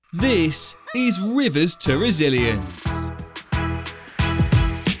This is Rivers to Resilience,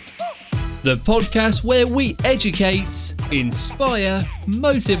 the podcast where we educate, inspire,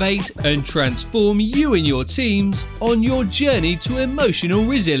 motivate, and transform you and your teams on your journey to emotional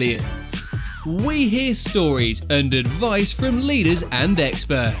resilience. We hear stories and advice from leaders and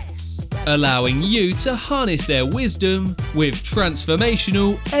experts, allowing you to harness their wisdom with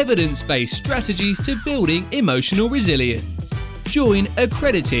transformational, evidence-based strategies to building emotional resilience. Join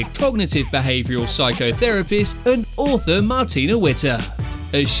accredited cognitive behavioural psychotherapist and author Martina Witter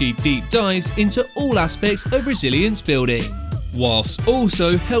as she deep dives into all aspects of resilience building, whilst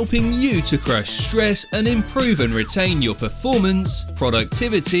also helping you to crush stress and improve and retain your performance,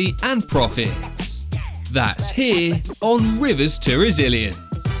 productivity and profits. That's here on Rivers to Resilience.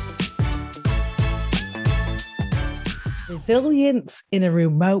 Resilience in a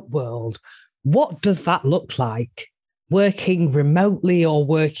remote world. What does that look like? Working remotely or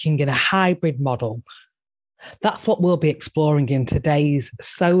working in a hybrid model? That's what we'll be exploring in today's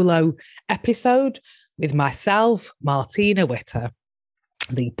solo episode with myself, Martina Witter,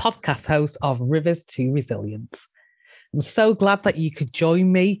 the podcast host of Rivers to Resilience. I'm so glad that you could join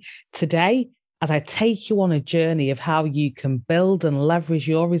me today as I take you on a journey of how you can build and leverage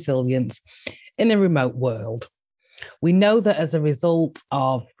your resilience in a remote world. We know that as a result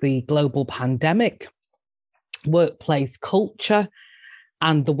of the global pandemic, workplace culture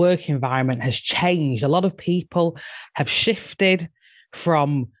and the work environment has changed. A lot of people have shifted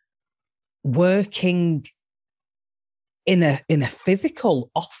from working in a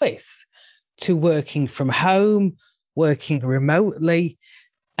physical office to working from home, working remotely.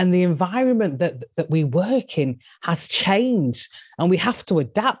 And the environment that we work in has changed, and we have to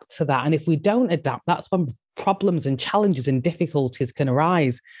adapt to that. And if we don't adapt, that's when problems and challenges and difficulties can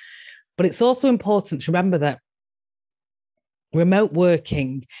arise. But it's also important to remember that remote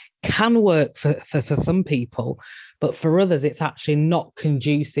working can work for some people, but for others, it's actually not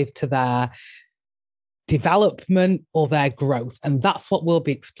conducive to their development or their growth. And that's what we'll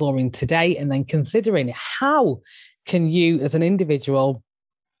be exploring today, and then considering how can you as an individual,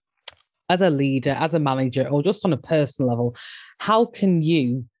 as a leader, as a manager, or just on a personal level, how can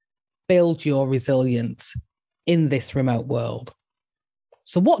you build your resilience in this remote world?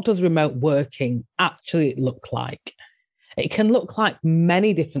 So what does remote working actually look like? It can look like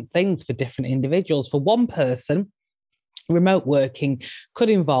many different things for different individuals. For one person, remote working could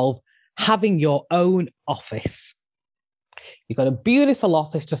involve having your own office. You've got a beautiful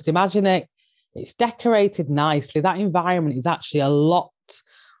office, just imagine it. It's decorated nicely. That environment is actually a lot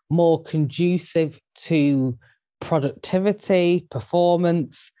more conducive to productivity,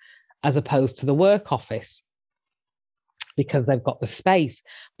 performance, as opposed to the work office, because they've got the space.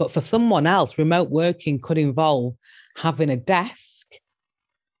 But for someone else, remote working could involve having a desk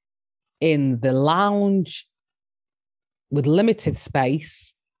in the lounge with limited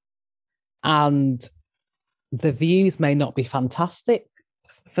space, and the views may not be fantastic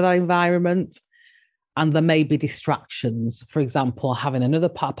for that environment, and there may be distractions. For example, having another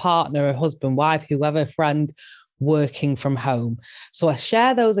partner, a husband, wife, whoever, friend, working from home. So I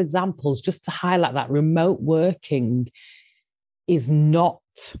share those examples just to highlight that remote working is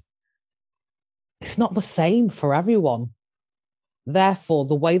it's not the same for everyone. Therefore,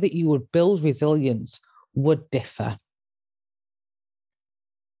 the way that you would build resilience would differ.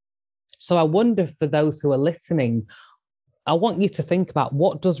 So I wonder, for those who are listening, I want you to think about,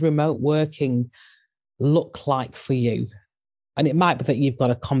 what does remote working look like for you? And it might be that you've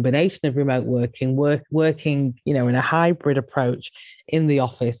got a combination of remote working, working, in a hybrid approach in the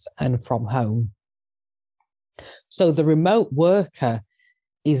office and from home. So the remote worker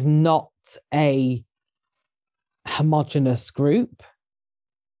is not a homogenous group.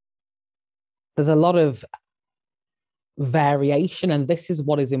 There's a lot of variation, and this is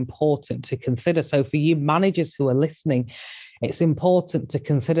what is important to consider. So for you managers who are listening, it's important to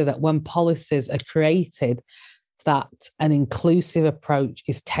consider that when policies are created, that an inclusive approach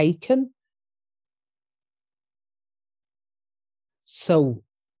is taken. So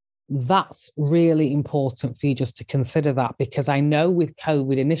that's really important for you just to consider that, because I know with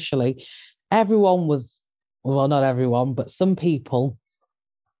COVID initially, everyone was, well, not everyone, but some people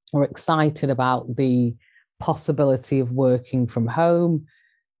were excited about the possibility of working from home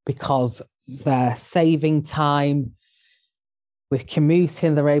because they're saving time. With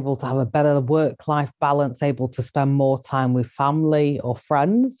commuting, they're able to have a better work-life balance, able to spend more time with family or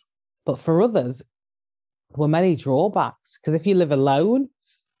friends. But for others, there were many drawbacks, because if you live alone,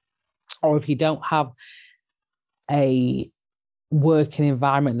 or if you don't have a working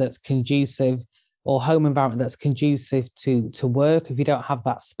environment that's conducive or home environment that's conducive to work, if you don't have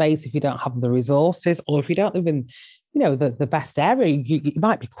that space, if you don't have the resources, or if you don't live in, the best area,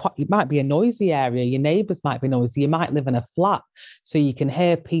 it might be a noisy area. Your neighbours might be noisy. You might live in a flat, so you can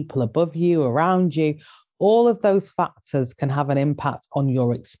hear people above you, around you. All of those factors can have an impact on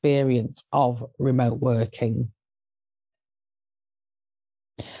your experience of remote working.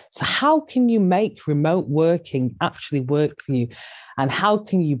 So how can you make remote working actually work for you? And how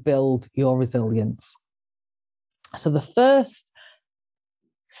can you build your resilience? So the first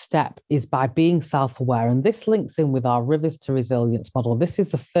step is by being self-aware. And this links in with our Rivers to Resilience model. This is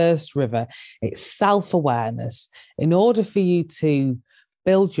the first river. It's self-awareness. In order for you to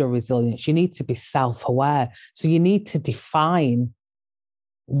build your resilience, you need to be self-aware. So you need to define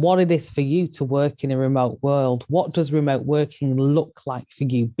what it is for you to work in a remote world. What does remote working look like for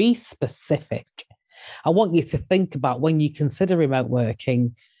you? Be specific. I want you to think about, when you consider remote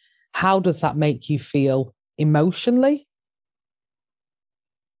working, how does that make you feel emotionally?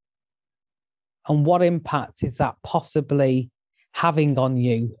 And what impact is that possibly having on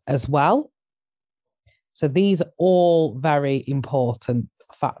you as well? So these are all very important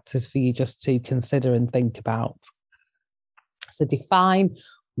factors for you just to consider and think about. So define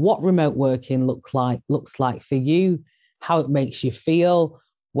what remote working looks like for you, how it makes you feel,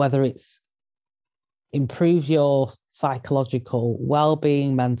 whether it's improve your psychological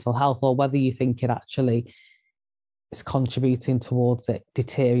well-being, mental health, or whether you think it actually is contributing towards it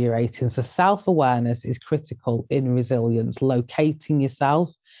deteriorating. So self-awareness is critical in resilience, locating yourself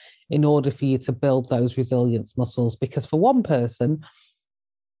in order for you to build those resilience muscles. Because for one person,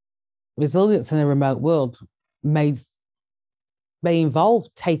 resilience in a remote world may involve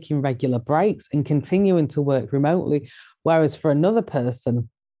taking regular breaks and continuing to work remotely, whereas for another person,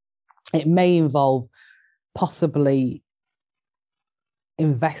 it may involve possibly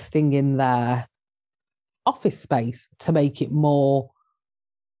investing in their office space to make it more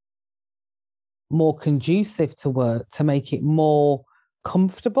conducive to work, to make it more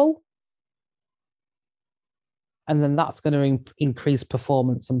comfortable. And then that's going to increase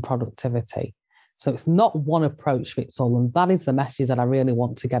performance and productivity. So it's not one approach fits all. And that is the message that I really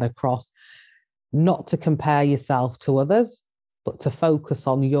want to get across. Not to compare yourself to others, but to focus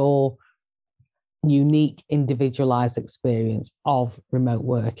on your unique, individualized experience of remote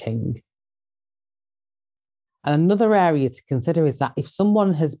working. And another area to consider is that if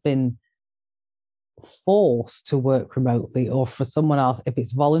someone has been forced to work remotely, or for someone else, if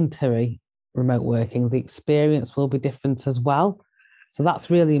it's voluntary remote working, the experience will be different as well. So that's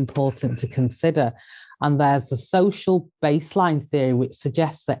really important to consider. And there's the social baseline theory, which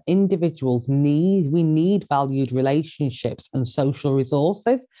suggests that individuals need valued relationships and social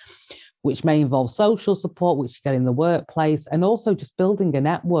resources, which may involve social support, which you get in the workplace, and also just building a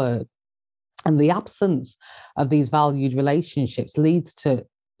network. And the absence of these valued relationships leads to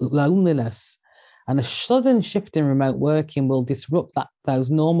loneliness. And a sudden shift in remote working will disrupt those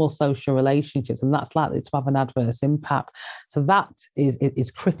normal social relationships, and that's likely to have an adverse impact. So that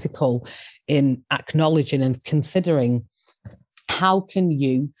is critical in acknowledging and considering, how can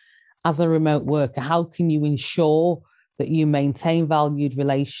you, as a remote worker, how can you ensure that you maintain valued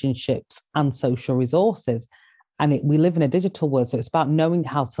relationships and social resources? And we live in a digital world, so it's about knowing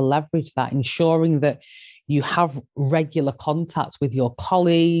how to leverage that, ensuring that you have regular contact with your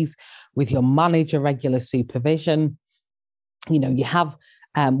colleagues, with your manager, regular supervision. You have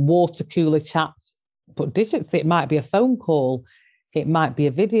water cooler chats, but digitally it might be a phone call, it might be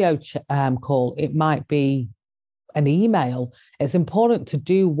a video call, it might be an email. It's important to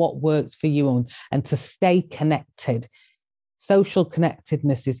do what works for you and to stay connected. Social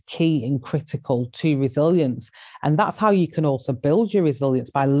connectedness is key and critical to resilience. And that's how you can also build your resilience,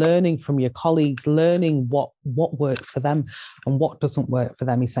 by learning from your colleagues, learning what works for them and what doesn't work for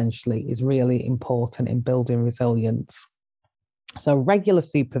them, essentially, is really important in building resilience. So regular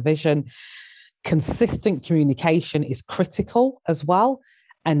supervision, consistent communication is critical as well.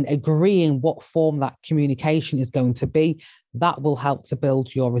 And agreeing what form that communication is going to be, that will help to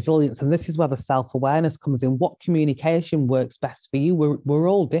build your resilience. And this is where the self-awareness comes in. What communication works best for you? We're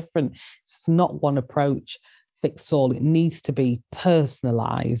all different. It's not one approach fits all. It needs to be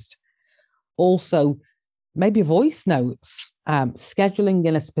personalized. Also, maybe voice notes, scheduling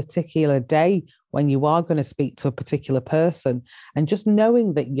in a particular day when you are going to speak to a particular person, and just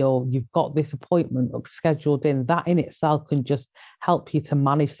knowing that you've got this appointment scheduled in, that in itself can just help you to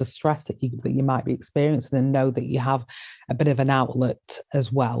manage the stress that you might be experiencing, and know that you have a bit of an outlet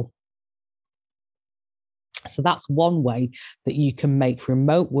as well. So that's one way that you can make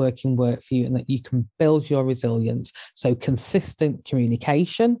remote working work for you, and that you can build your resilience. So consistent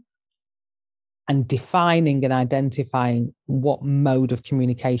communication and defining and identifying what mode of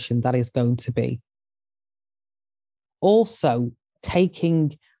communication that is going to be. Also,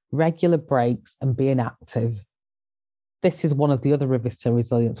 taking regular breaks and being active. This is one of the other rivers to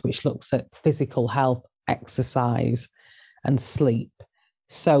resilience, which looks at physical health, exercise, and sleep.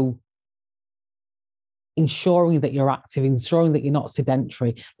 So ensuring that you're active, ensuring that you're not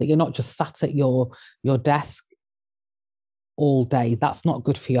sedentary, that you're not just sat at your desk all day. That's not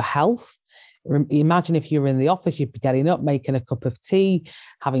good for your health. Imagine if you were in the office, you'd be getting up, making a cup of tea,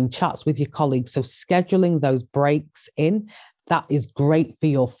 having chats with your colleagues. So scheduling those breaks in, that is great for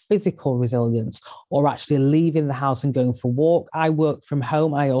your physical resilience, or actually leaving the house and going for a walk. I work from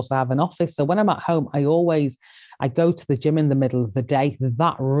home. I also have an office. So when I'm at home, I go to the gym in the middle of the day.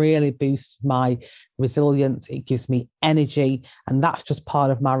 That really boosts my resilience. It gives me energy, and that's just part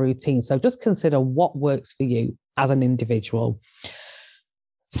of my routine. So just consider what works for you as an individual.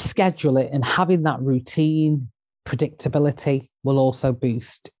 Schedule it, and having that routine, predictability will also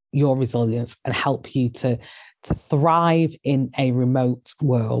boost your resilience and help you to thrive in a remote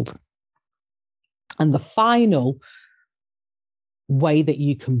world. And the final way that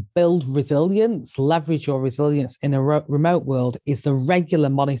you can build resilience, leverage your resilience in a remote world, is the regular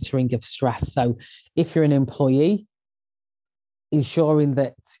monitoring of stress. So if you're an employee, ensuring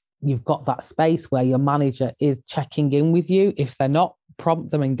that you've got that space where your manager is checking in with you. If they're not,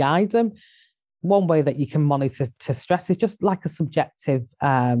 prompt them and guide them. One way that you can monitor to stress is just like a subjective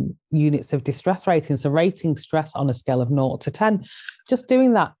units of distress rating. So rating stress on a scale of 0 to 10, just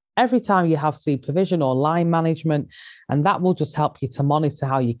doing that every time you have supervision or line management. And that will just help you to monitor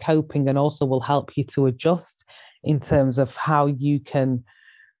how you're coping, and also will help you to adjust in terms of how you can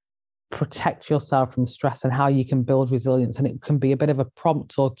protect yourself from stress and how you can build resilience. And it can be a bit of a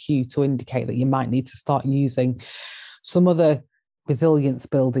prompt or cue to indicate that you might need to start using some other resilience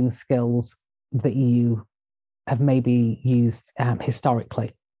building skills that you have maybe used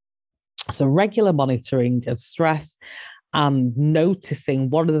historically. So regular monitoring of stress and noticing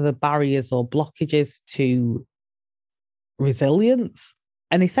what are the barriers or blockages to resilience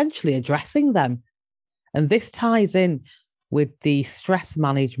and essentially addressing them. And this ties in with the stress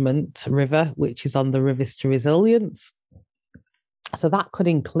management river, which is on the rivers to resilience. So that could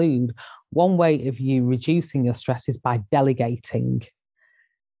include, one way of you reducing your stress is by delegating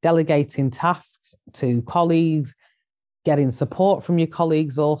tasks to colleagues, getting support from your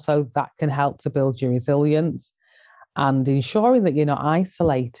colleagues also, that can help to build your resilience, and ensuring that you're not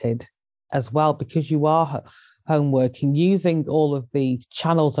isolated as well, because you are home working, using all of the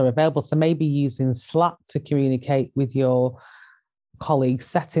channels that are available. So maybe using Slack to communicate with your colleagues,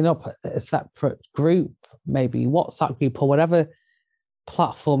 setting up a separate group, maybe WhatsApp group or whatever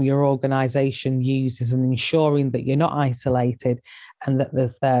platform your organization uses, and ensuring that you're not isolated and that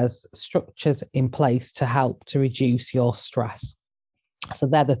there's structures in place to help to reduce your stress. So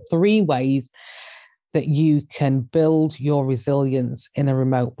they're the 3 ways that you can build your resilience in a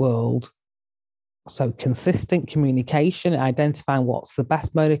remote world. So consistent communication, identifying what's the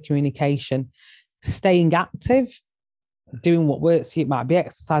best mode of communication, staying active, doing what works for you. It might be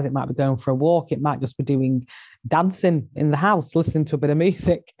exercise, it might be going for a walk, it might just be doing dancing in the house, listening to a bit of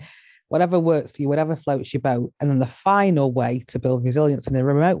music, whatever works for you, whatever floats your boat. And then the final way to build resilience in a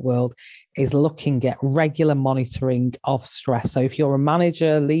remote world is looking at regular monitoring of stress. So if you're a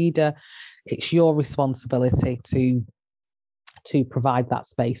manager, leader, it's your responsibility to provide that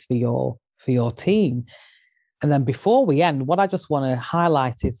space for your team. And then before we end, what I just want to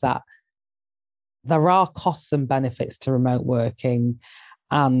highlight is that there are costs and benefits to remote working,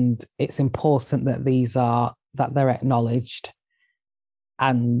 and it's important that they're acknowledged,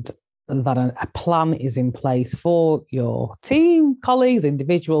 and that a plan is in place for your team, colleagues,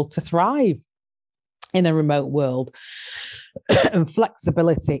 individual to thrive in a remote world. And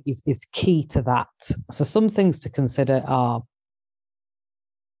flexibility is key to that. So some things to consider are,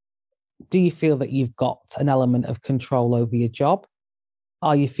 do you feel that you've got an element of control over your job?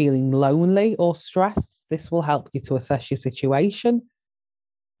 Are you feeling lonely or stressed? This will help you to assess your situation.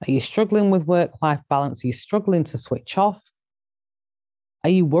 Are you struggling with work-life balance? Are you struggling to switch off? Are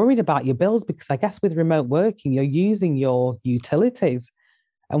you worried about your bills? Because I guess with remote working, you're using your utilities.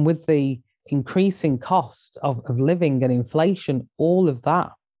 And with the increasing cost of living and inflation, all of that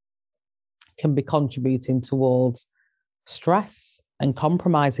can be contributing towards stress and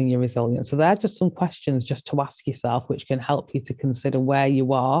compromising your resilience. So there are just some questions just to ask yourself, which can help you to consider where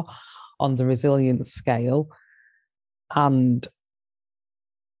you are on the resilience scale, and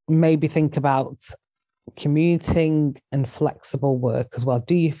maybe think about commuting and flexible work as well.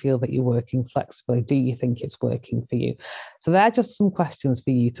 Do you feel that you're working flexibly? Do you think it's working for you? So there are just some questions for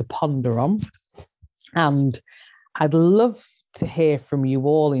you to ponder on. And I'd love to hear from you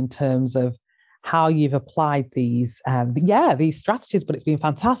all in terms of how you've applied these strategies. But it's been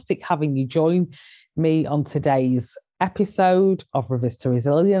fantastic having you join me on today's episode of Rivers to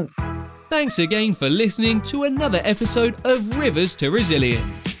Resilience. Thanks again for listening to another episode of Rivers to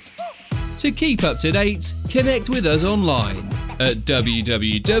Resilience. To keep up to date, connect with us online at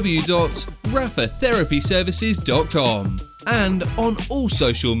www.raphatherapyservices.com and on all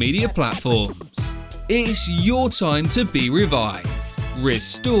social media platforms. It's your time to be revived,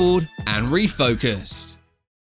 restored and refocused.